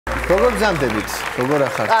როგორ გზანდებით? როგორ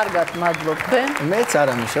ახართ? კარგად, მადლობ. თქვენ? მეც არ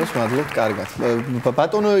ამიშავს, მადლობ, კარგად.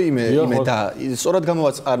 ბატონო იმედა, სწორად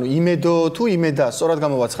გამოვაცხადე, იმედო თუ იმედა, სწორად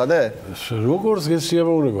გამოვაცხადე? როგორც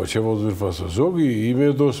გესიამოვნება, ჩემო ძვირფასო, ზოგი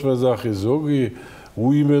იმედოს მეძახი, ზოგი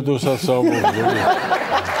უიმედოსაც საუბრობს.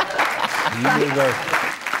 იმედა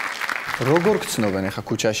როგორ გცნობენ ახლა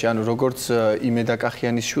ქუჩაში, ანუ როგორც იმედა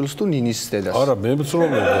კახიანის შვილს თუ ნინის დედას? არა, მე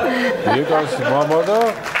მცნობები. ეკას მამა და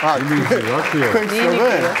იმისი, რა ქვია?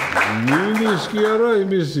 ნინის კი არა,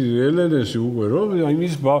 იმისი, ელენესი უკვე, რომ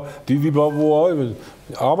იმის დიდი ბაბუა,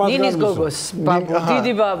 ნინის გოგოს ბაბუ,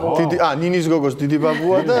 დიდი ბაბუ. ნინის გოგოს დიდი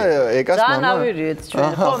ბაბუა და ეკას მამა. ძალიან ავირიეთ ჩვენ.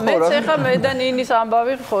 ხო, მეც ახლა მე და ნინის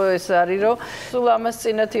ამბავი ხო ეს არის, რომ სულ ამას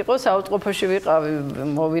წინათ იყო საავადმყოფოში ვიყავი,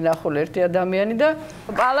 მოვინახულ ერთი ადამიანი და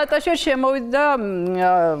პალატაში შემოვიდა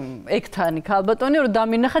ექთანი ქალბატონი, რომ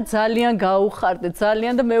დამინახა ძალიან გაუხარდე,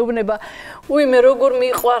 ძალიან და მეუბნება, უიმე როგორ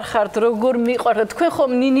მიყვარხართ, როგორ მიყვარხართ, თქვენ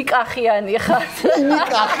ხომ ნინი კახიანი ხართ? ნინი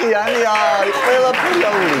კახიანი, აი, ყველაფერი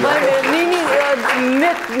აურია. ნინი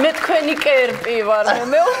მე თქვენი კერპი ვარ,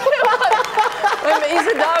 მეუბნება. მე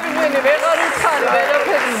ისე დავიგვინე, ვეღარ უთხარი,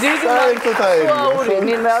 ვერაფერი დიდი მაური,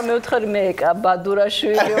 ნინი მე უთხარი მე ეკა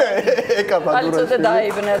ბადურაშვილი. ეკა ბადურაშვილი. ცოტა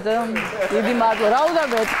დაიბნა და დიდი მადლობა. რა უნდა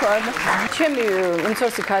მეთქვა? ჩემი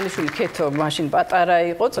უმცროსი ქალიშვილი ქეთო მაშინ პატარა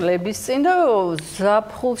იყო წლების წინ და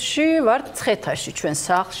ზაფხულში ვარ ცხეთაში ჩვენ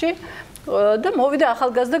სახლში და მოვიდა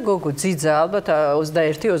ახალგაზრდა გოგო ძიძა ალბათ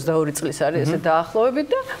 21-22 წლის არის ესე დაახლოებით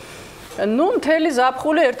და ნუ მთელი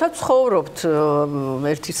ზაფხული ერთად ცხოვრობთ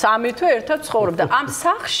ერთი 3 თვე ერთად ცხოვრობთ და ამ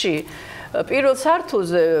სახლში პირველ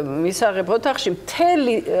სართულზე მისაღებ ოთახში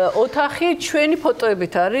მთელი ოთახი ჩვენი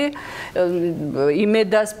ფოტოებით არის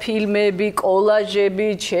იმედას ფილმები, კოლაჟები,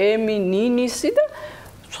 ჩემი, ნინისი და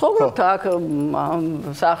ცხოვრობთ აქ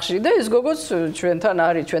სახლში და ეს გოგოც ჩვენთან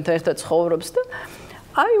არის, ჩვენთან ერთად ცხოვრობს და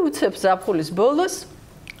აი უცებ ზაფხულის ბოლოს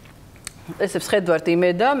ესეც ხედავთ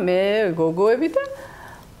იმედა, მე გოგოები და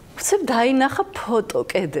უცებ დაინახა ფოტო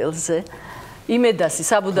კედელზე. იმედასი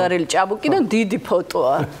საბუდარელი ჭაბუკიდან დიდი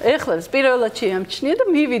ფოტოა. ეხლა პირველად შეამჩნია და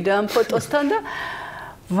მივიდა ამ ფოტოსთან და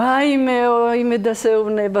ვაიმე იმედას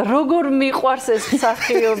ეუბნება, როგორ მიყვარს ეს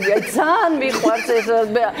მსახიობი, ძალიან მიყვარს ეს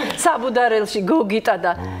საბუდარელში გოგიტა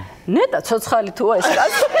და ნეტა ცოცხალი თუა ეს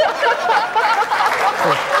კაცი.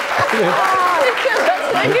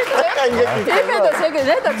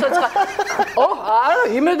 ნეტა ცოცხალი. არა,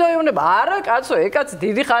 იმედა ეუბნება, არა კაცო, ეკაც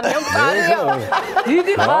დიდი ხანია მყარია.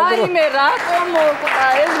 დიდი ვაიმე რატომ მოკვდა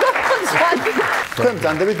ეს გოგოცხალი. თქვენ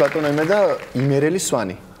ბრძანდებით ბატონო იმედა იმერელი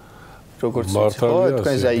სვანი. როგორც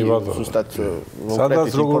თქვენ ზაი ზუსტად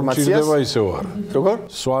სადაც როგორ ჭირდება ისე ვარ. როგორ?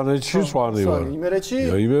 სვანეთში სვანი ვარ. იმერეთში?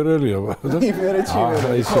 იმერელია. იმერეთში.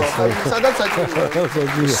 სადაც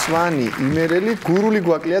საჭიროა. სვანი, იმერელი, გურული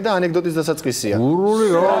გვაკლია და ანეკდოტის დასაწყისია. გურული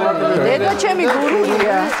რა? დედა ჩემი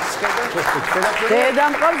გურულია. დედა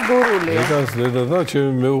მყავს გურული. დედა და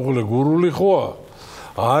ჩემი მეუღლე გურული ხოა?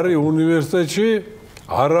 არის უნივერსიტეტში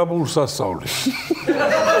არაბულს ასწავლის.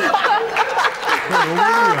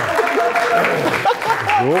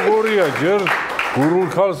 როგორია ჯერ გურულ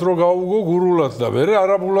ხალს რო გაუგო გურულად და მე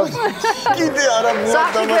არაბულად კიდე არაბულად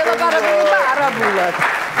დამოკიდებული და არაბულად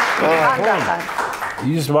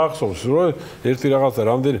ის მახსოვს რომ ერთი რაღაცა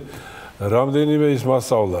რამდენიმე ის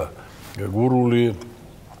მასწავლა გურული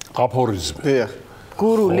აფორიზმი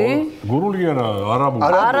გურული არა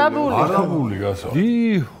არაბული გასა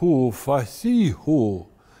დიჰუ ფასიჰუ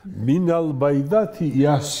მინალ ბაიდათი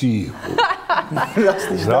იასიჰუ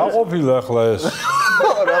რა ყოფილა ახლა ეს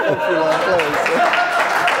რა ყოფილა ახლა ეს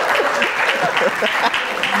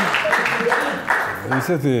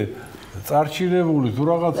ისეთი წარჩინებული თუ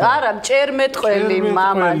რაღაცა არა მჭერმეტყველი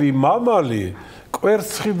მამალი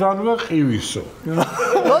კვერცხიდანვე ყივისო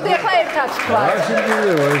მოდი ახლა ერთად თქვა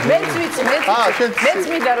მეც ვიცი მეც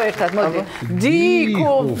მინდა რომ ერთად მოდი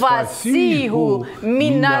დიკუ ვასიჰუ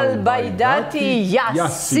მინალ ბაიდათი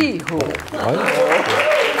იასიჰუ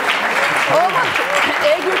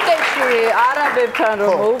ეგვიპტეში არაბებთან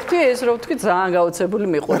რომ მოვხდი ეს რომ ვთქვი ძალიან გაუცებული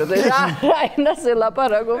მიყურებდა რაინას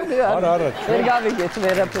ელაპარაკობდი არა ვერ გავიგეთ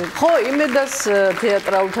ვერაფერი ხო იმედას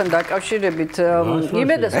თეატრალთან დაკავშირებით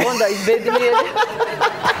იმედას ხონდა ის ბედნიერი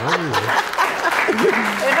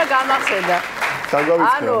ეხა გამახსენდა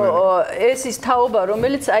ანუ ეს ის თაობა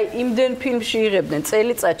რომელიც აი იმდენ ფილმში იღებდნენ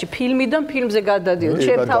წელიწადში ფილმიდან ფილმზე გადადიოდ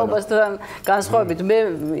ჩემ თაობასთან განსხვავებით მე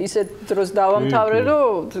ისეთ დროს დავამთავრე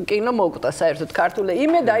რომ კინო მოკვდა საერთოდ ქართული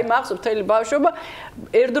იმედა აი მახსოვს მთელი ბავშვობა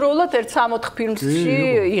ერთდროულად ერთ 60 ფილმში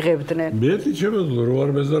იღებდნენ მეტი შემოძლო რო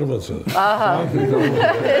არ მეზარმაცა აჰა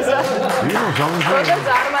ესა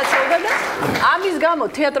ზარმაცობდა და ამის გამო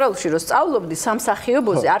თეატრალში რო სწავლობდი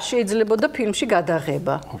სამსახიობოზე არ შეიძლებოდა ფილმში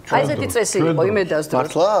გადაღება აი ესეთი წესი იყო იმედას დროს.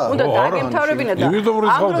 უნდა დაგემთავრებინა და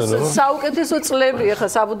ამ დროს საუკეთესო წლები ახლა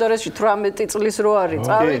საბუდარეთში 18 წლის რო არის.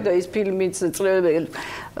 წავიდა ის ფილმიც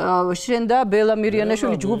შენ და ბელა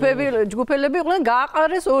მირიანაშვილი ჯგუფელები იყვნენ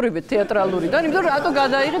გააყარეს ორივე თეატრალურიდან, იმიტომ რომ რატო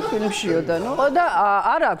გადაიღეთ ფილმშიო და ნუ და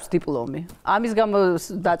არ აქვს დიპლომი. ამის გამო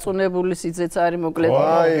დაწუნებული სიძეც არის მოკლედ.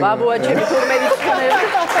 ბაბუა ჩემი თურმე იცნები.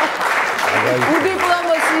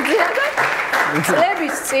 უდიპლომო სიძეა და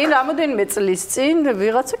წლების წინ, რამოდენიმე წლის წინ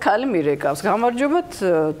ვიღაცა ქალი მირეკავს. გამარჯობათ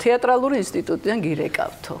თეატრალური ინსტიტუტიდან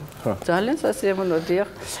გირეკავთო. ძალიან სასიამოვნო დიახ.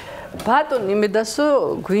 ბატონ იმედასო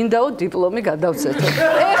გვინდაო დიპლომი გადავცეთო.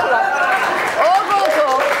 ეხლა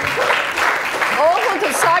ოღონდ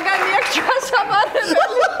საგანი აქვს ჩასაბარებელი.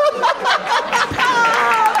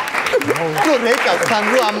 თუ რეკავს თან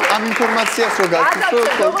რო ამ ინფორმაციას რო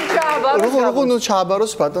გაგიცნო როგორ ნუ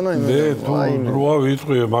ჩააბაროს ბატონო იმედა თუ როა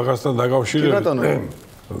ვიტყვი მაგასთან დაკავშირებით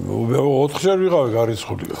 4-ჯერ ვიყავი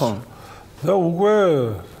გარიცხული და უკვე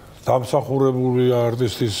დამსახურებული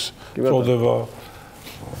არტისტის წოდება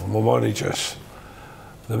მომანიჭეს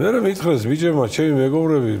და მე მითხრეს ბიჭებმა ჩემი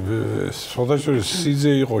მეგობრები სხვადასხვა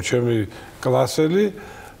სიძე იყო ჩემი კლასელი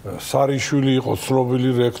სარიშვილი იყო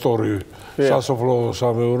ცნობილი რექტორი სასოფლო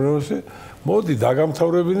სამეურნეოში მოდი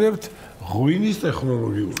დაგამთავრებინებთ ღვინის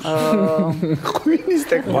ტექნოლოგიურს ღვინის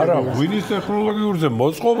ტექნოლოგიურს მაგრამ ღვინის ტექნოლოგიურზე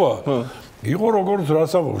მოწყობა იყო როგორც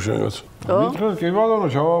რაც ამბობ შენაც მითხრეს კი ბატონო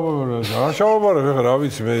შავაბარებ ეხლა რა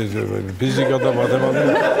ვიცი მე ფიზიკა და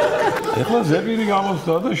მათემატიკა ეხლა ზებირი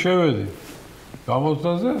გამოსდა და შევედი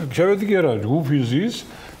გამოსდაზე შევედი კი არა ჯგუფი ზის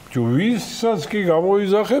ვისაც კი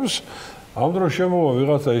გამოიზახებს ამ დროს შემოვა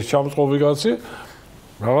ვიღაცა ის ჩამწყობი კაცი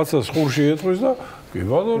რაღაცა ხურში ეტყვის და კი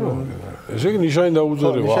ბატონო ესე იგი ნიშანი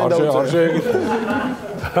დაუძერება არ შეეკითხა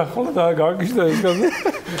ახლა და გაგიშდა ეს კაცი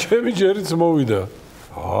ჩემი ჯერიც მოვიდა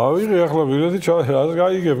ავიღე ახლა ბილეთი რას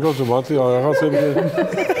გაიგებ კაცო მათი რაღაცები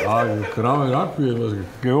აი რა ქვია მას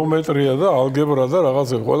გეომეტრია და ალგებრა და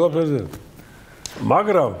რაღაცები ყველაფერზე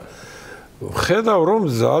მაგრამ ხედავ რომ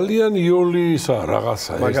ძალიან იოლისა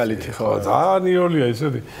რაღაცა ეს მაგალითი ხო ძალიან იოლია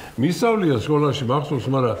ესეთი მისავლია სკოლაში მახსოვს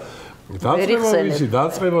მაგრამ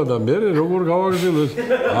დაწყება და მე როგორ გავაგრძელო ეს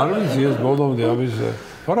არ ვიცი ეს ბოლომდე ამის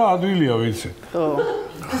არა ადვილია ვიცი ხო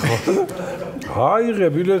აიღე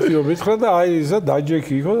ბილეთიო მითხრა და აი ისა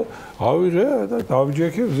დაჯექი იყო ავიღე და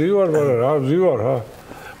დავჯექი ვზივარ მაგრამ რა ვზივარ რა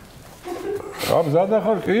გზად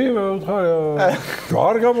ახარ კი მე ვთხარ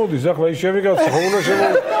არ გამოდის ახლა ის შემიგაც ხოუნა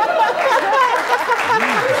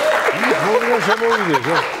შემოვიდეს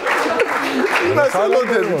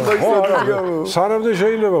სანამდე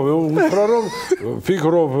შეიძლება უთხრა რომ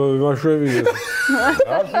ფიქრობ იმაშვები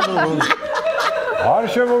არ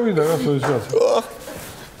შემოვიდა გასო ის რაც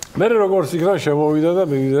მე როგორც იქნა შემოვიდა და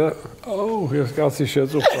მივიდა აუ ეს კაცი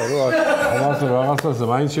შეწუხდა რომ ამას რაღაცას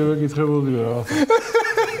მაინც შევეკითხებოდი რაღაცა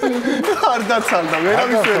არ დაცალდა მე რა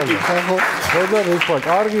მისვედი ხო და მithვა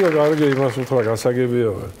კარგია იმას უთხრა გასაგებია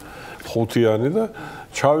ხუთიანი და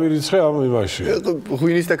ჩავირიცხე ამ იმაში.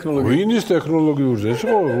 ღვინის ტექნოლოგია. ღვინის ტექნოლოგიურზე ეს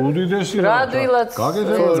იყო უდიდესი რადვილად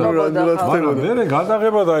მაგრამ მე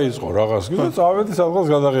გადაღება დაიწყო რაღაც კი და წავედი სადღაც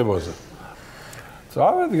გადაღებაზე.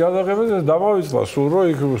 წავედი გადაღებაზე დამავიწყდა სულ რომ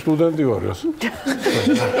იქ სტუდენტი ვარ ეს.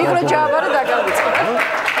 იქ რო ჩააბარა დაგავიწყდა.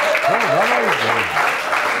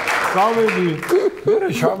 წავედი მე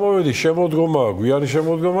შემოვედი შემოდგომა გვიანი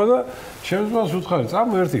შემოდგომა და ჩემს მას უთხარი წამ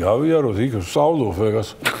ერთი გავიაროთ იქ სწავლობ ეგას.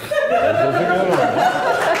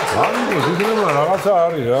 ზოგადად რაღაცა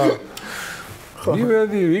არის რა.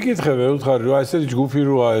 იმედი ვიკითხე მე უთხარი რა ესეთი ჯგუფი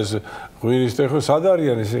როა ეს ღვინის ტექნოლოგია სად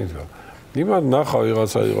არიან ისინი თქვა. იმან ნახა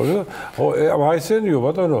ვიღაცა იყო და ხო აი ესენიო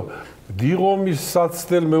ბატონო დიღომის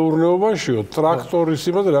საცდელ მეურნეობაშიო ტრაქტორის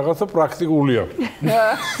იმად რაღაცა პრაქტიკულია.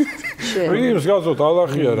 ის გასო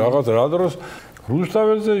ტალახია რაღაც რა დროს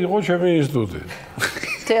რუსთაველზე იყო ჩემი ინსტიტუტი.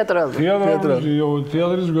 თეატრის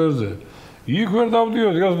გვერდზე. იქ ვერ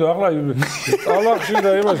დავდიოდი გასო ახლა ტალახში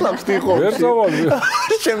და იმას ვერ წავალ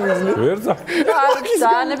შემიძლია ვერ წა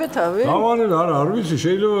დაანებე თავი დავანებ არ ვიცი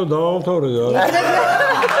შეიძლება დავამთავრე და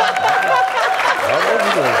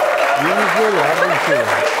იმის ვერ არ ვიცი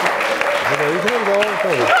და იქნებ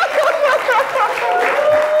დავამთავრე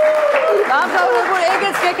დამთავრებული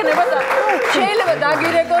ეგეც გექნება და შეიძლება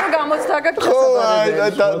დაგირეკო რომ გამოცდაგაკ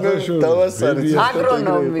დავასწარე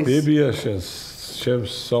აგრონომის ბებიაშენს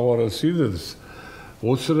ჩემს საყვარელ სიდიდს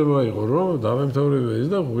ოცნება იყო რომ დამემთავრებია ის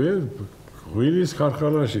და ღვინის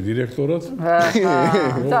ქარხანაში დირექტორად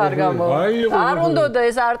და არ გამო არ უნდა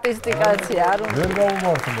ეს არტისტიკაცია არ უნდა ვერ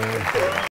გაუმართლე